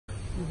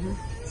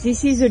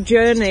This is a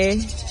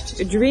journey,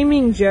 a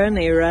dreaming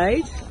journey,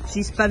 right?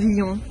 This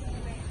pavilion.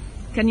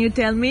 Can you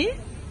tell me?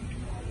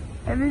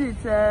 I mean,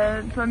 it's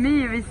for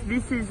me.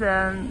 This is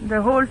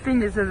the whole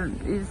thing is to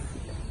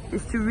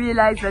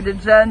realize that the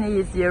journey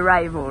is the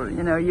arrival.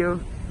 You know,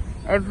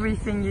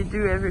 everything you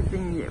do,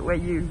 where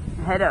you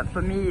head up.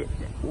 For me,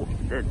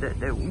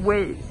 the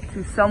way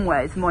to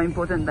somewhere is more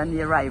important than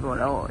the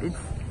arrival.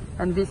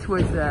 And this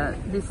was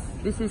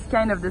this is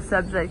kind of the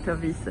subject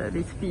of this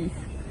piece.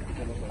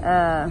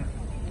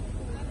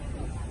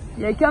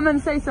 Yeah, come and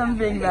say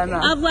something,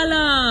 Mama. Ah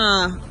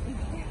voilà.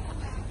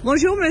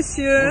 Bonjour,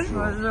 monsieur.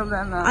 Bonjour,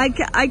 Mama. I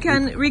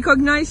can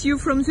recognize you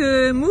from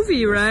the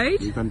movie,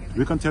 right?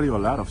 We can tell you a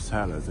lot of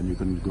salads, and you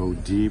can go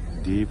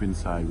deep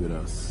inside with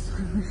us.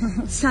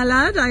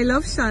 Salad, I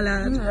love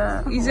salad.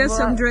 Yeah, Is there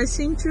some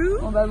dressing too?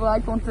 On va vous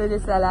raconter des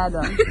salades.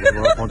 On va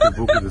vous raconter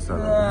beaucoup de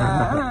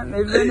salades.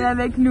 Mais venez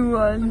avec nous,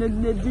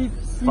 le deep.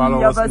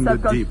 Follow us in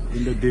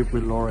the deep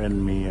with Laure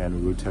and me,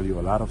 and we'll tell you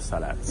a lot of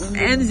salads.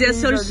 And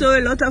there's also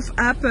a lot of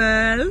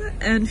apple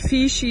and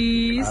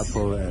fishes.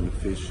 Apple and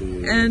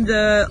fishes. And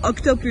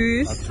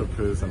octopus.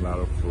 Octopus and a lot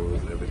of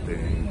food,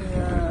 everything.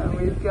 Yeah,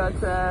 we've got.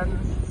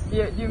 Do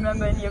you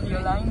remember any of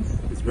your lines?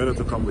 It's better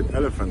to come with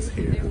elephants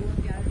here.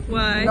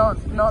 Why? Not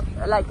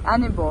like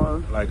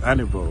Hannibal. Like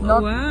Hannibal.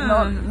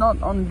 Not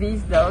on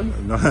these dogs.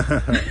 No.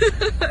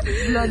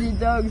 Bloody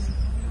dogs.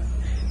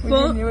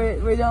 It's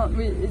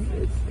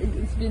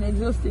been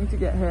exhausting to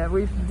get here.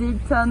 We've dig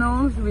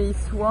tunnels, we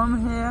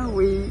swam here,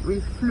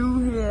 we flew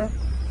here.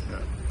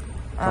 Yeah.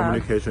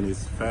 Communication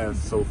is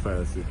fast, so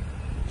fast, it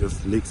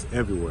just leaks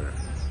everywhere.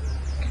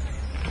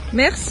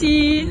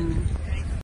 Merci.